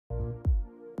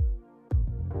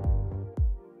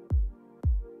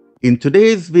In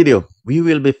today's video, we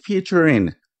will be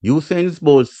featuring Usain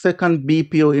Bolt's second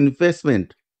BPO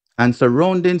investment and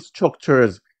surrounding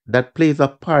structures that plays a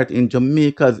part in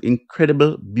Jamaica's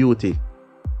incredible beauty.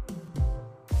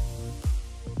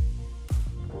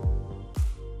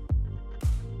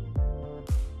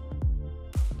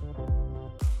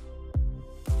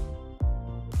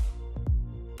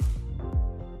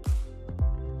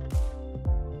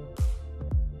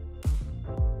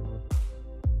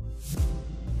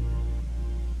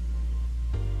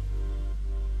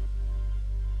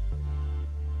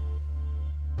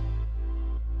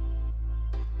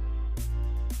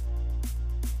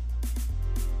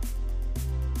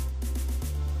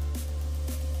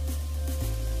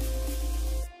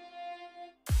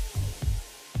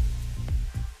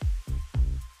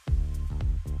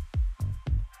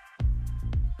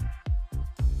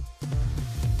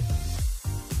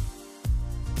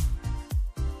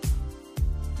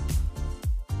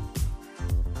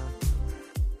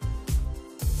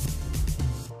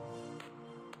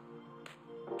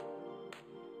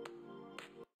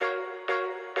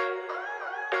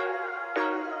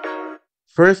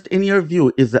 First in your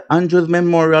view is the Andrews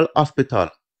Memorial Hospital,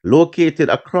 located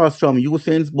across from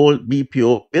Usain Bolt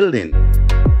BPO building.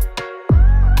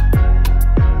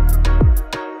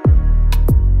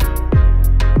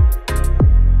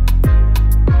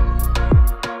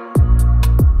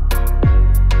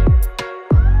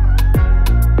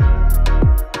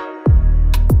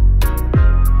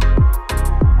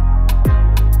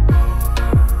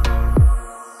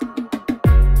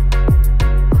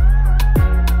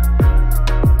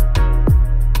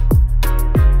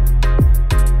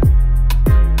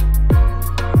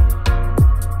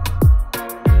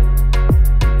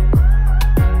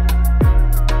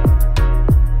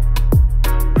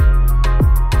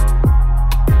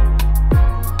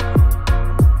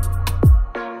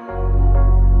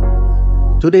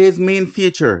 Today's main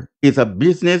feature is a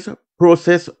business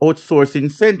process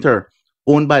outsourcing center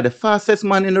owned by the fastest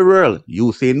man in the world,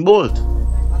 Usain Bolt.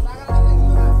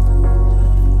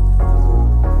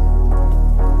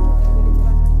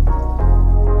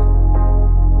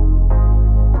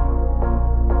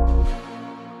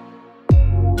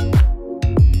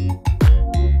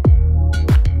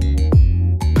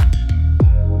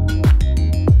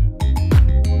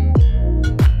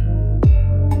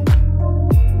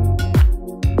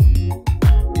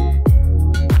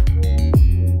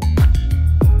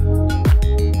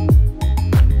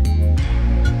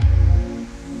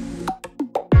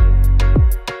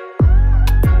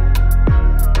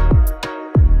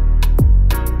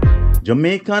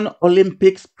 Jamaican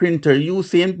Olympic sprinter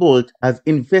Usain Bolt has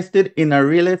invested in a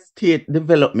real estate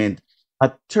development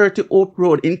at 30 Oak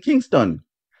Road in Kingston.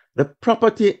 The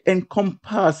property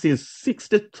encompasses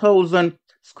 60,000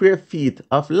 square feet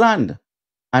of land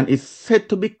and is set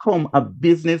to become a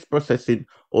business processing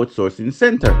outsourcing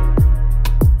center.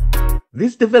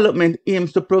 This development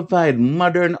aims to provide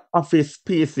modern office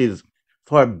spaces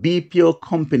for BPO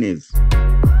companies.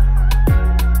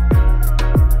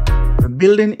 The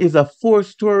building is a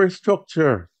 4-story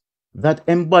structure that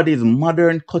embodies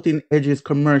modern cutting-edge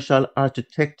commercial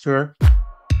architecture.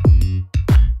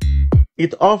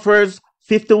 It offers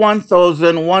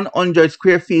 51,100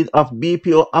 square feet of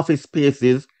BPO office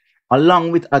spaces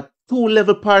along with a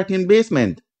 2-level parking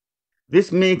basement.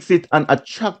 This makes it an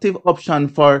attractive option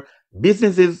for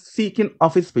businesses seeking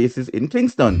office spaces in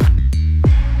Kingston.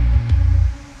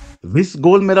 This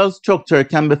gold medal structure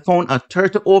can be found at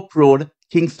 30 Oak Road,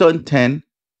 Kingston 10,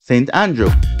 St. Andrew.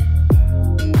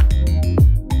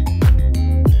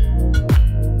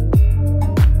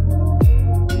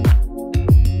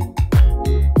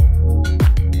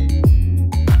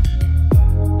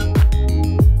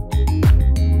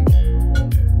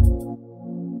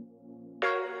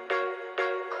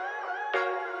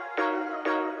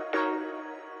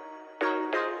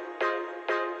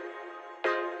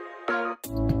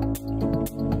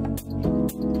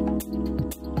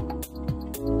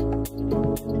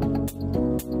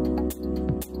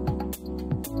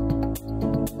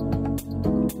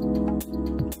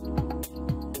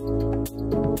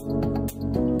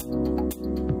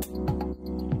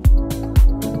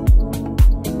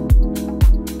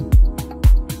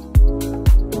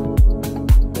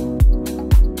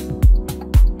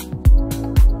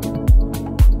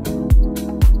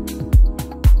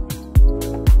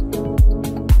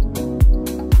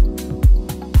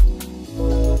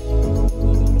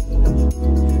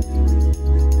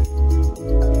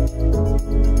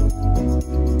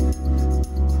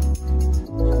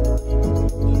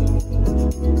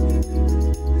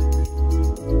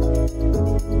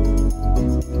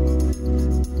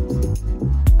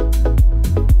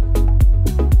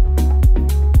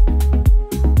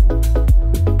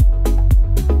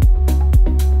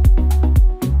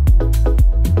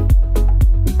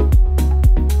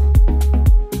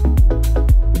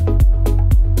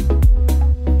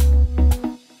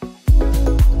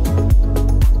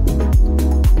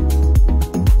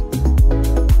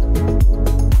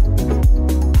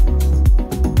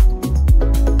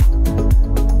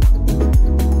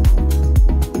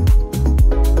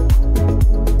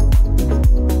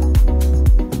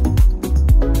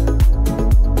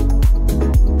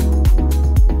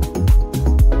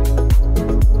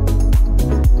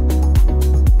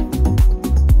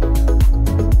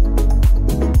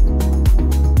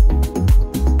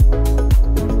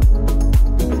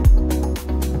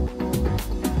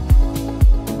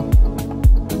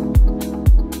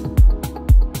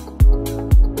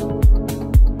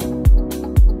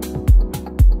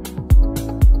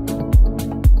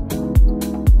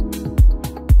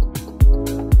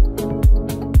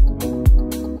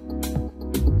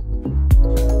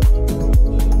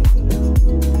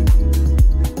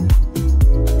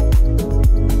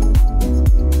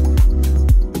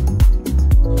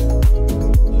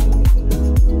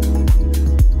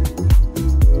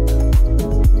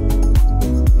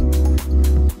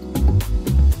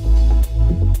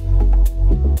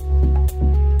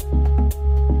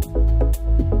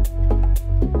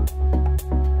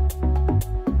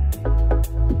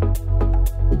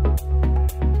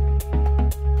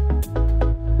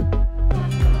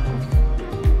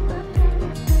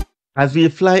 As we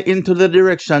fly into the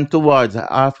direction towards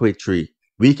Halfway Tree,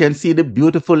 we can see the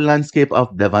beautiful landscape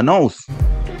of Devon House.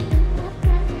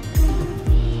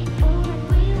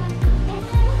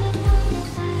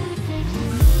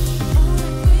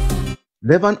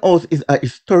 Devon House is a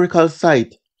historical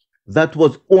site that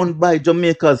was owned by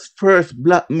Jamaica's first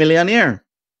black millionaire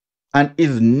and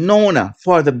is known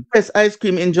for the best ice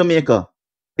cream in Jamaica.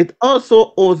 It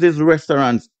also houses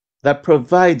restaurants that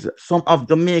provides some of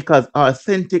Jamaica's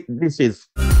authentic dishes.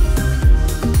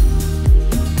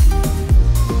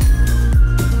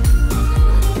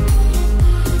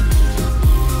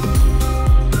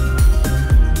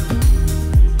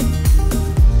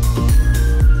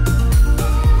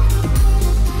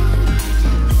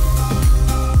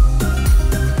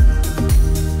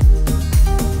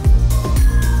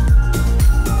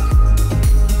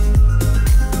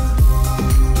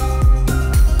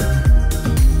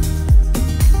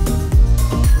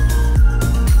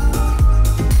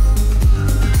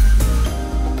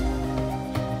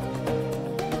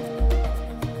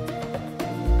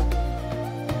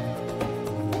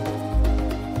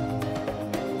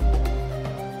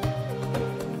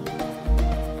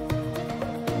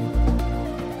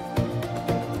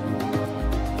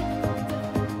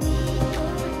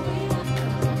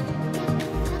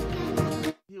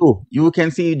 You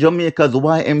can see Jamaica's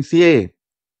YMCA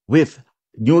with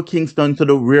New Kingston to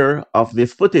the rear of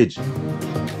this footage.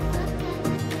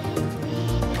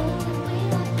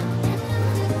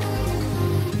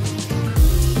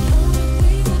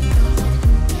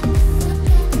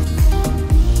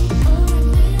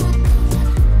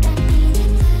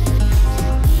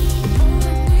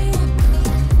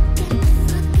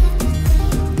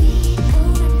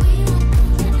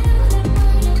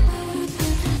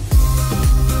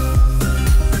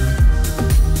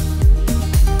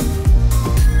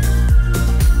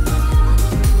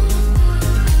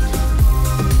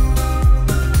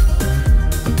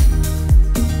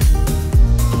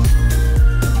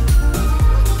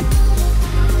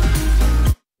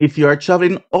 If you are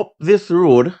traveling up this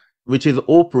road, which is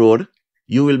Hope Road,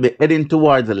 you will be heading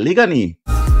towards Ligani,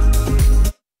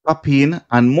 Papine,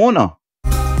 and Mona.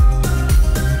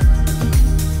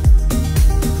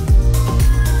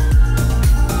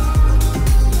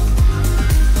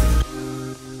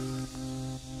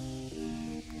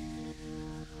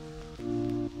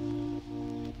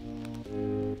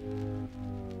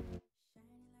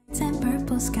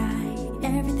 Purple sky,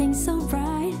 everything's so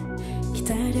bright.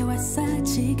 기다려왔어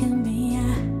지금이야.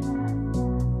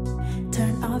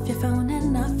 Turn off your phone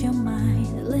and off your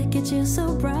mind. Look at you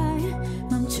so bright.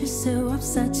 멈출 수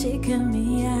없어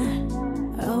지금이야.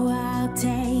 Oh, I'll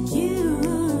take you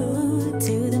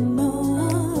to the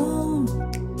moon.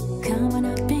 Come on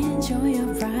up, enjoy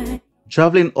your ride.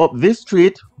 Traveling up this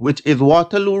street, which is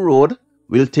Waterloo Road,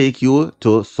 will take you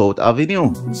to South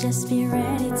Avenue, Just be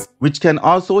ready which can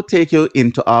also take you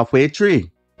into Halfway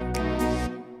Tree.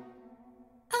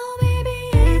 Oh, baby,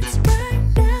 it's right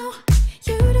now.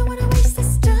 You don't wanna waste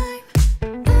this time.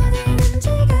 어디든지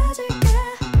가줄게.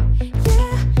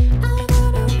 Yeah, I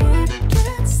know the world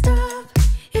can't stop.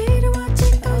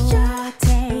 이루어질 거야. I'll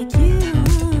take you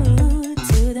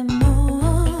to the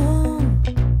moon.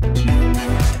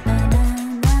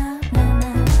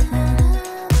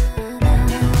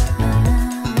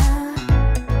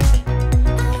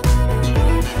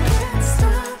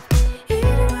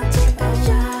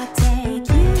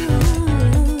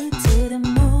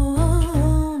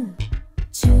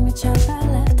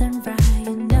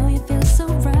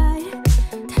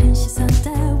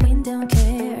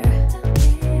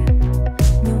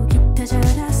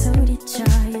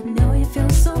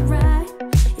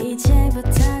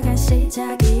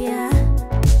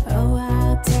 Oh,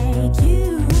 I'll take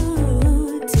you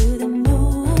to the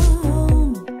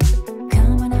moon.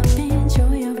 Come on up,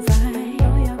 enjoy your ride.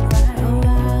 Oh,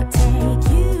 I'll take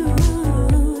you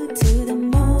to the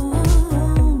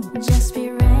moon. Just be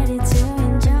ready to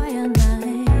enjoy your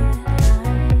night.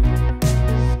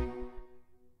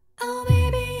 Oh,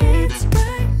 baby, it's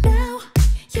right now.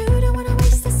 You don't wanna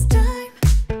waste this time.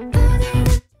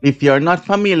 If you are not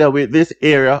familiar with this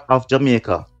area of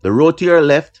Jamaica, the road to your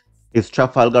left is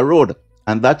Trafalgar Road,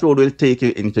 and that road will take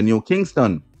you into New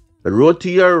Kingston. The road to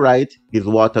your right is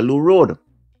Waterloo Road,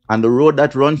 and the road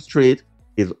that runs straight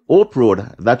is Hope Road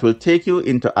that will take you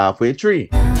into Halfway Tree.